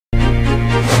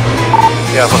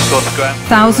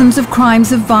Thousands of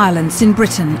crimes of violence in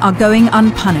Britain are going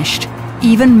unpunished,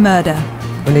 even murder.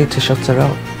 We need to shut her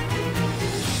up.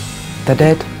 They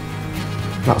did.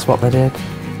 That's what they did.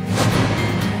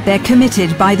 They're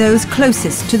committed by those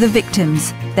closest to the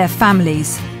victims, their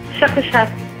families.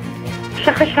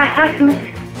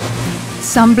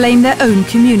 Some blame their own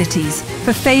communities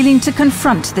for failing to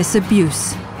confront this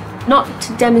abuse. Not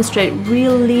to demonstrate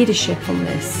real leadership on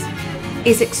this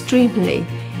is extremely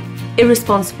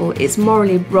irresponsible, it's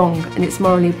morally wrong and it's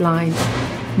morally blind.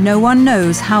 No one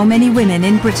knows how many women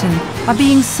in Britain are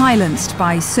being silenced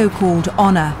by so-called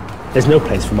honour. There's no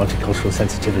place for multicultural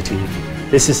sensitivity.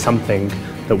 This is something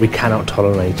that we cannot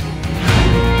tolerate.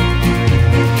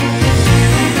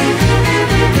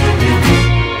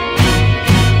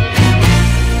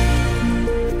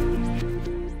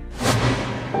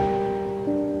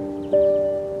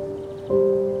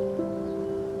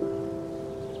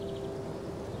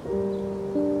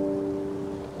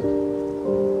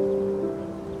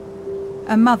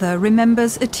 A mother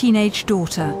remembers a teenage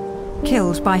daughter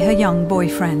killed by her young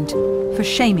boyfriend for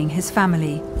shaming his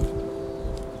family.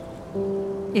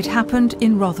 It happened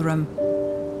in Rotherham.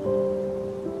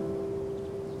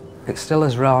 It's still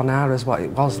as raw now as what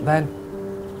it was then.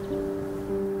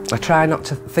 I try not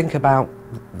to think about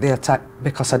the attack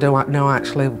because I don't know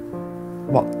actually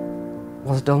what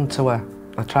was done to her.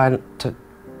 I try to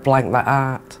blank that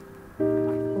out.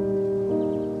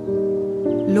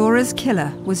 Laura's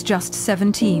killer was just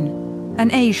 17,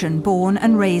 an Asian born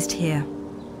and raised here.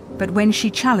 But when she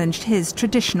challenged his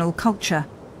traditional culture,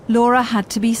 Laura had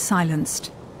to be silenced.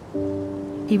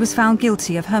 He was found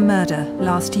guilty of her murder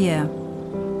last year.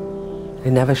 He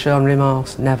never shown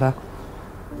remorse, never,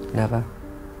 never.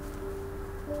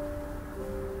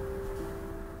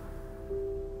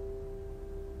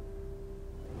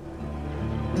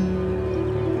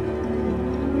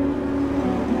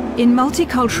 In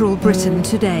multicultural Britain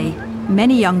today,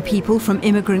 many young people from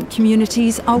immigrant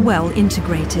communities are well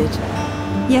integrated.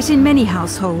 Yet in many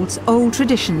households, old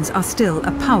traditions are still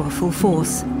a powerful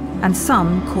force, and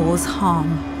some cause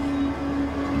harm.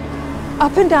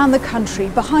 Up and down the country,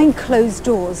 behind closed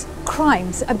doors,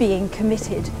 crimes are being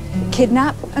committed.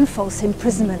 Kidnap and false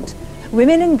imprisonment.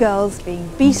 Women and girls being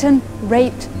beaten,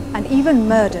 raped, and even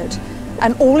murdered,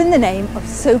 and all in the name of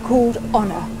so-called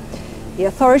honour. The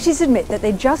authorities admit that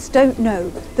they just don't know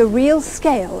the real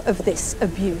scale of this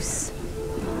abuse.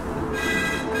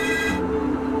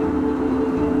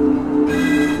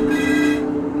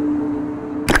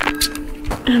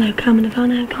 Hello, Carmen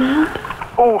Ivana, how can I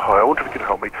help? Oh, hi, I wonder if you can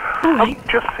help me. Right. I'm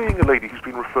just seeing a lady who's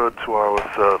been referred to our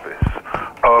service,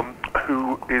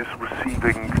 who is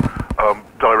receiving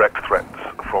direct threats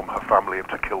from her family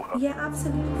to kill her. Yeah,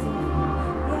 absolutely.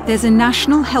 There's a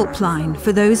national helpline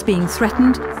for those being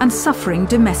threatened and suffering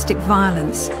domestic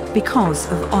violence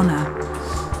because of honour.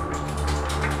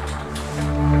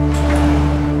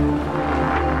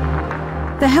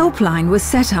 The helpline was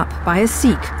set up by a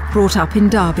Sikh brought up in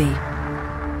Derby,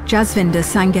 Jasvinder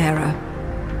Sangera.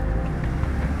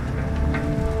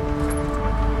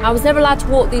 I was never allowed to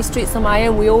walk these streets on my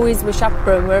own. We always were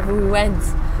chaperoned wherever we went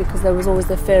because there was always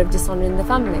the fear of dishonour in the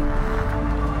family.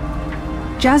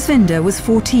 Jasvinder was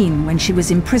 14 when she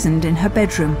was imprisoned in her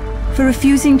bedroom for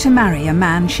refusing to marry a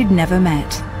man she'd never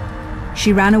met.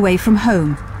 She ran away from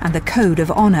home and the code of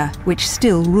honour which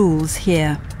still rules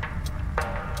here.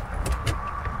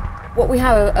 What we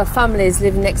have are families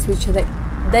living next to each other.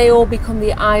 They all become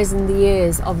the eyes and the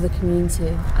ears of the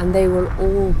community, and they will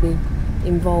all be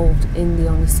involved in the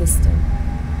honour system.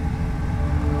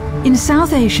 In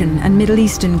South Asian and Middle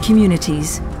Eastern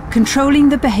communities, controlling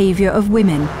the behaviour of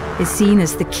women is seen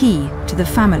as the key to the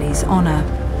family's honour.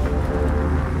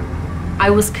 I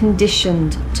was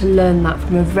conditioned to learn that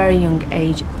from a very young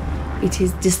age. It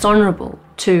is dishonourable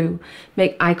to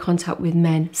make eye contact with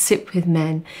men, sit with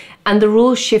men, and the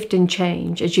rules shift and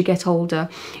change as you get older.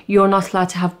 You're not allowed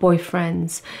to have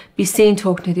boyfriends, be seen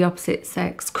talking to the opposite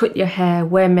sex, cut your hair,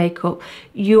 wear makeup.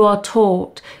 You are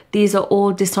taught these are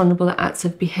all dishonourable acts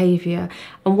of behaviour,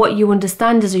 and what you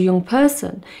understand as a young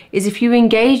person is if you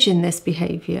engage in this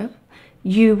behaviour,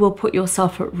 you will put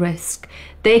yourself at risk.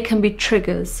 They can be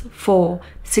triggers for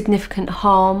significant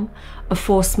harm, a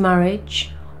forced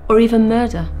marriage, or even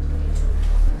murder.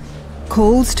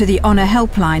 Calls to the Honour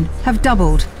Helpline have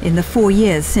doubled in the 4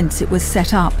 years since it was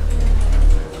set up.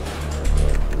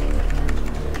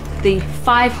 The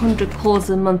 500 calls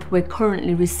a month we're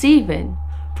currently receiving,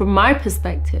 from my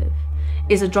perspective,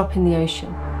 is a drop in the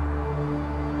ocean.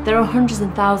 There are hundreds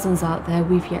and thousands out there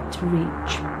we've yet to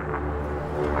reach.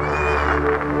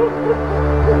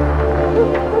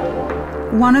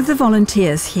 One of the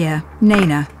volunteers here,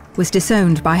 Naina, was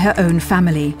disowned by her own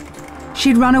family.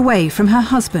 She'd run away from her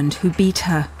husband who beat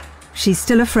her. She's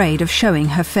still afraid of showing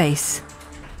her face.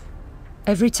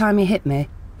 Every time he hit me,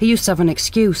 he used to have an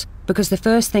excuse, because the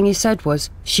first thing he said was,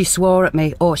 she swore at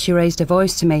me or she raised her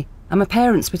voice to me. And my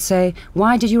parents would say,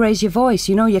 why did you raise your voice?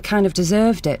 You know, you kind of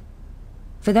deserved it.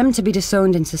 For them to be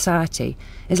disowned in society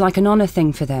is like an honour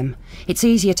thing for them. It's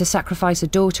easier to sacrifice a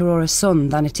daughter or a son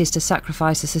than it is to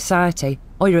sacrifice a society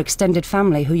or your extended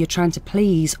family who you're trying to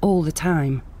please all the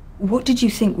time. What did you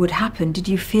think would happen? Did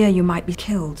you fear you might be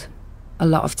killed? A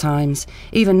lot of times.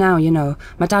 Even now, you know,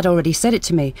 my dad already said it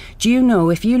to me. Do you know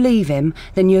if you leave him,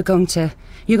 then you're going to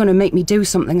make me do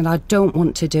something that I don't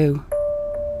want to do.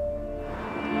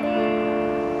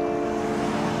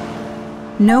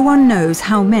 No one knows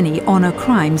how many honour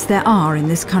crimes there are in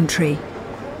this country.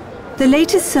 The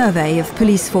latest survey of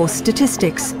police force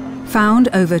statistics found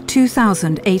over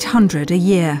 2,800 a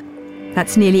year.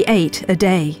 That's nearly 8 a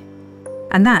day.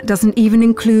 And that doesn't even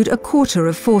include a quarter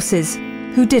of forces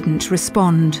who didn't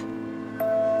respond.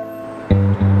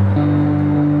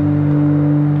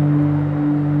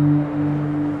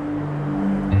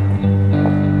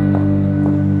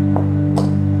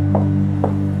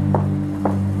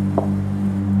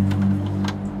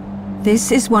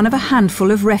 This is one of a handful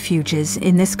of refuges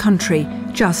in this country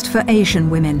just for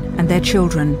Asian women and their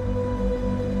children.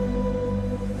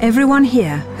 Everyone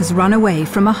here has run away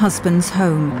from a husband's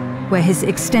home, where his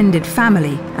extended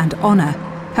family and honour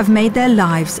have made their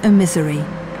lives a misery.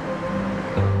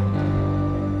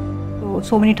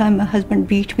 So many times my husband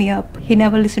beat me up. He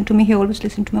never listened to me, he always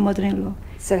listened to my mother-in-law.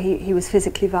 So he was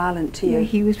physically violent to you? Yeah,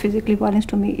 he was physically violent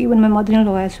to me, even my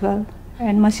mother-in-law as well,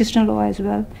 and my sister-in-law as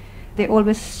well. They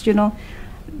always, you know,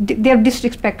 they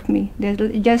disrespect me. They're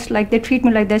just like, they treat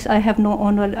me like this. I have no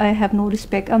honor, I have no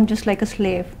respect. I'm just like a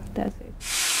slave. That's it.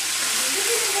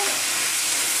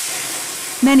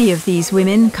 Many of these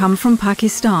women come from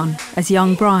Pakistan as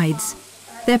young brides.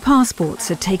 Their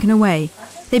passports are taken away.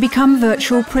 They become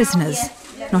virtual prisoners,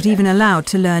 not even allowed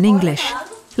to learn English,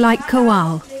 like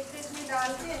Kawal.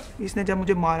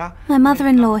 My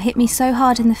mother-in-law hit me so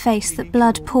hard in the face that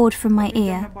blood poured from my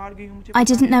ear. I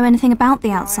didn't know anything about the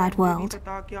outside world.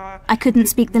 I couldn't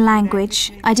speak the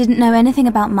language. I didn't know anything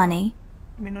about money.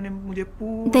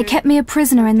 They kept me a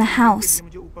prisoner in the house.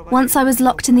 Once I was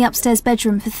locked in the upstairs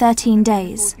bedroom for 13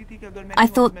 days. I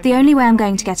thought the only way I'm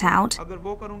going to get out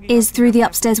is through the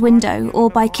upstairs window or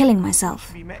by killing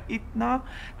myself.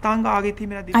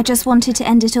 I just wanted to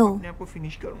end it all.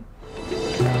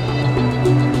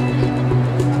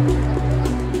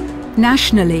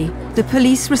 Nationally, the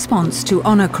police response to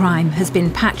honour crime has been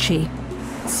patchy.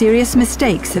 Serious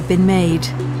mistakes have been made.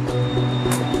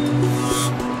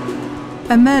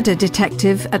 A murder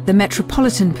detective at the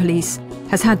Metropolitan Police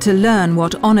has had to learn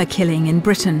what honour killing in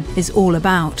Britain is all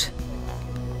about.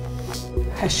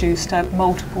 Heshu stabbed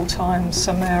multiple times,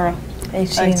 Samara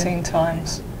 18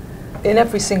 times. In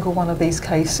every single one of these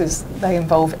cases, they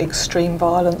involve extreme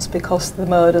violence because the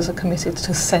murders are committed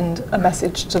to send a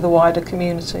message to the wider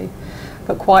community.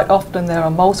 But quite often there are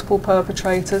multiple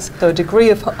perpetrators, so a degree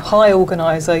of high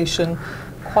organisation,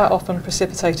 quite often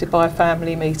precipitated by a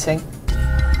family meeting.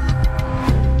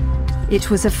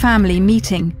 It was a family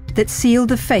meeting that sealed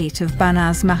the fate of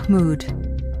Banaz Mahmood.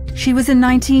 She was a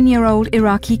 19-year-old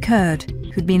Iraqi Kurd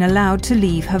who'd been allowed to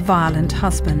leave her violent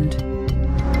husband.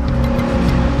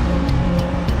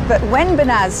 But when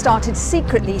Banaz started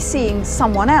secretly seeing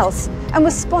someone else and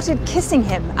was spotted kissing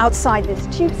him outside this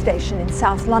tube station in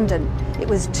South London, it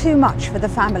was too much for the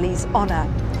family's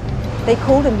honour. They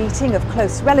called a meeting of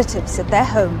close relatives at their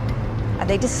home and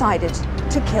they decided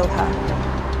to kill her.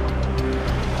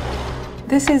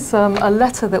 This is a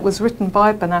letter that was written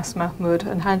by Banaz Mahmood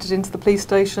and handed into the police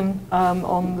station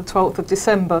on the 12th of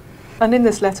December. And in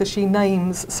this letter she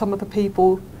names some of the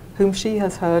people whom she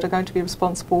has heard are going to be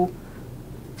responsible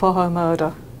for her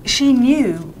murder. She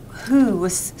knew who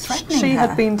was threatening her. She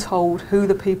had been told who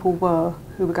the people were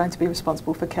who were going to be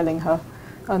responsible for killing her.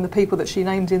 And the people that she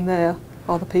named in there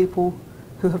are the people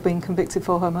who have been convicted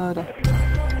for her murder.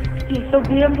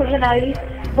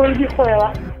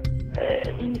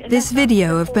 This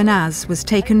video of Banaz was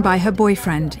taken by her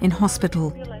boyfriend in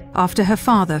hospital after her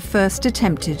father first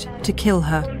attempted to kill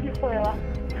her.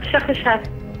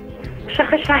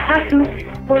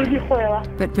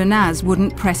 But Banaz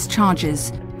wouldn't press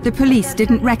charges. The police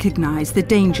didn't recognise the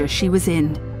danger she was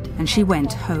in, and she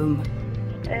went home.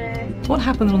 What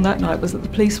happened on that night was that the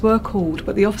police were called,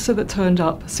 but the officer that turned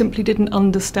up simply didn't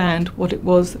understand what it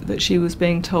was that she was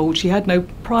being told. She had no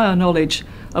prior knowledge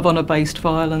of honour-based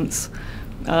violence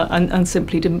and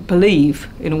simply didn't believe,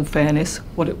 in all fairness,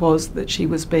 what it was that she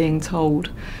was being told.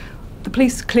 The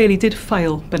police clearly did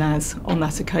fail Banaz on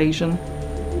that occasion.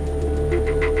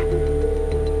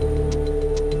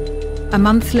 A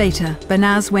month later,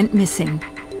 Banaz went missing.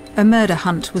 A murder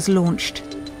hunt was launched.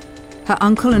 Her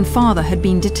uncle and father had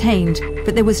been detained,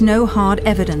 but there was no hard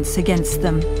evidence against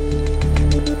them.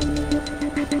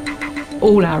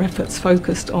 All our efforts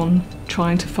focused on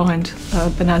trying to find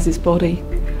Banaz's body,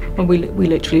 and we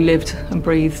literally lived and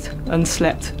breathed and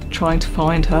slept trying to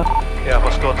find her. Yeah, I've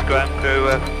just gone to ground crew,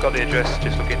 got the address,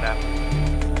 just looking now.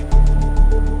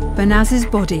 Banaz's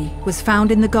body was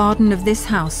found in the garden of this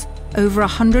house, over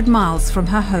 100 miles from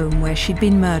her home where she'd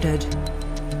been murdered.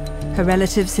 Her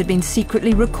relatives had been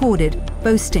secretly recorded,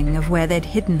 boasting of where they'd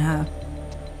hidden her.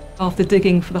 After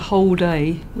digging for the whole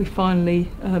day, we finally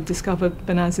discovered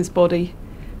Banaz's body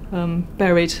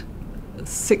buried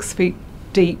 6 feet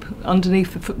deep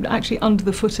underneath, actually under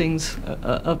the footings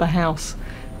of the house.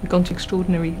 We've gone to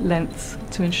extraordinary lengths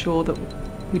to ensure that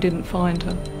we didn't find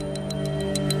her.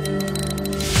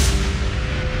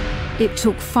 It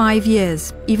took 5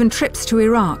 years, even trips to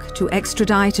Iraq, to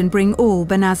extradite and bring all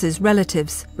Banaz's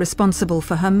relatives responsible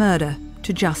for her murder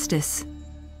to justice.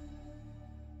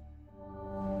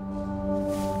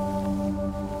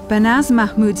 Banaz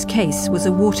Mahmoud's case was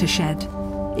a watershed.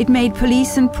 It made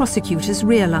police and prosecutors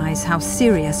realise how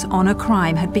serious honour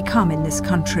crime had become in this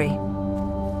country.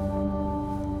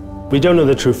 We don't know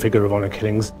the true figure of honour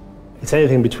killings. It's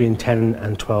anything between 10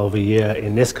 and 12 a year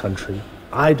in this country.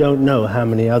 I don't know how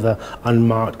many other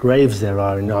unmarked graves there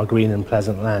are in our green and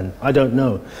pleasant land. I don't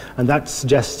know. And that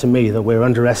suggests to me that we're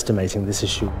underestimating this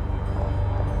issue.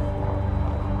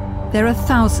 There are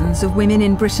thousands of women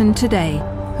in Britain today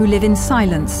who live in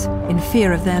silence, in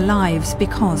fear of their lives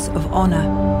because of honour.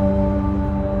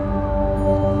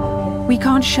 We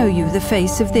can't show you the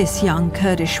face of this young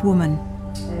Kurdish woman.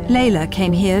 Layla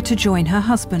came here to join her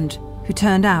husband, who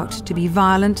turned out to be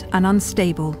violent and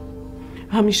unstable.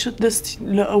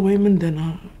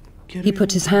 He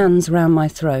put his hands round my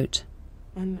throat.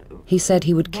 He said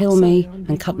he would kill me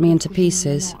and cut me into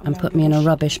pieces and put me in a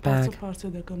rubbish bag.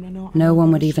 No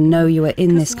one would even know you were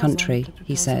in this country,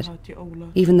 he said.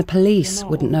 Even the police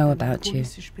wouldn't know about you.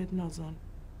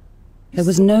 There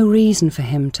was no reason for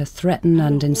him to threaten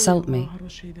and insult me.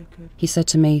 He said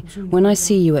to me, "When I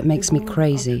see you, it makes me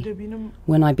crazy.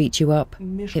 When I beat you up,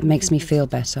 it makes me feel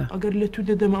better."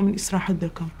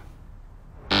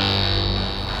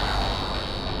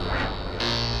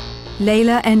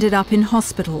 Layla ended up in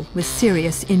hospital with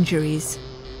serious injuries.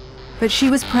 But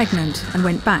she was pregnant and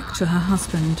went back to her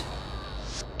husband.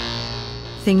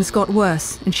 Things got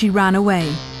worse and she ran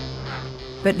away.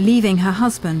 But leaving her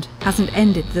husband hasn't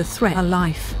ended the threat of her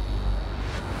life.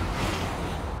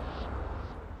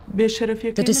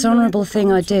 The dishonourable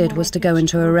thing I did was to go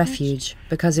into a refuge,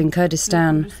 because in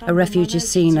Kurdistan, a refuge is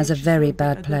seen as a very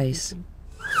bad place.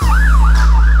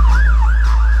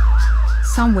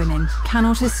 Some women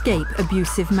cannot escape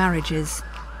abusive marriages.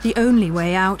 The only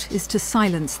way out is to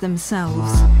silence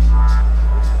themselves.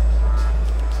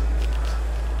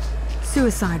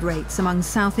 Suicide rates among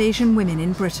South Asian women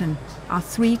in Britain are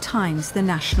 3 times the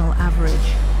national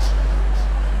average.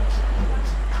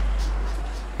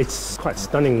 It's quite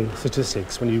stunning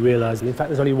statistics when you realise that in fact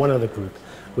there's only one other group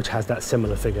which has that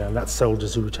similar figure, and that's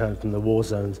soldiers who return from the war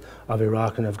zones of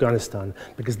Iraq and Afghanistan,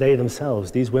 because they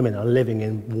themselves, these women, are living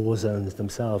in war zones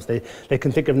themselves. They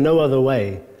can think of no other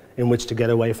way in which to get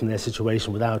away from their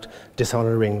situation without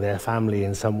dishonouring their family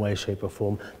in some way, shape or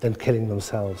form than killing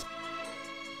themselves.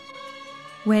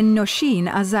 When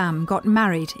Nosheen Azam got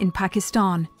married in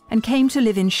Pakistan and came to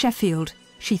live in Sheffield,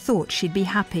 she thought she'd be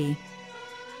happy.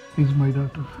 He's my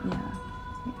daughter. Yeah.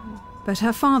 But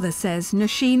her father says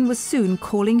Nosheen was soon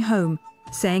calling home,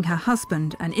 saying her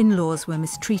husband and in-laws were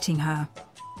mistreating her.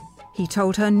 He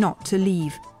told her not to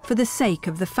leave, for the sake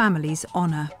of the family's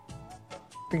honour.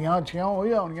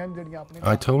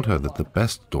 I told her that the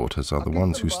best daughters are the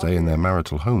ones who stay in their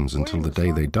marital homes until the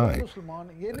day they die.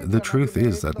 The truth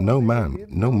is that no man,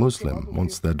 no Muslim,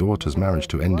 wants their daughter's marriage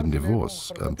to end in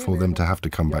divorce, for them to have to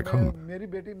come back home.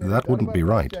 That wouldn't be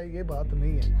right.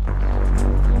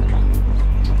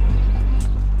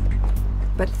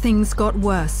 But things got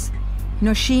worse.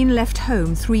 Nosheen left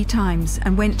home 3 times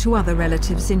and went to other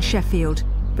relatives in Sheffield,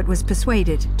 but was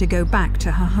persuaded to go back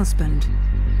to her husband.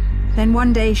 Then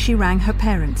one day she rang her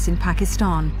parents in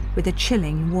Pakistan with a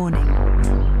chilling warning.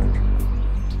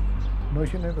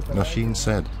 Nosheen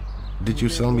said, "Did you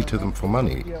sell me to them for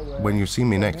money? When you see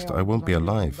me next, I won't be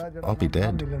alive. I'll be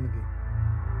dead."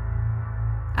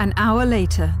 An hour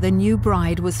later, the new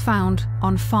bride was found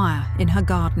on fire in her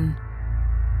garden.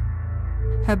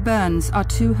 Her burns are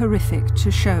too horrific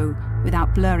to show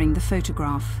without blurring the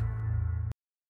photograph.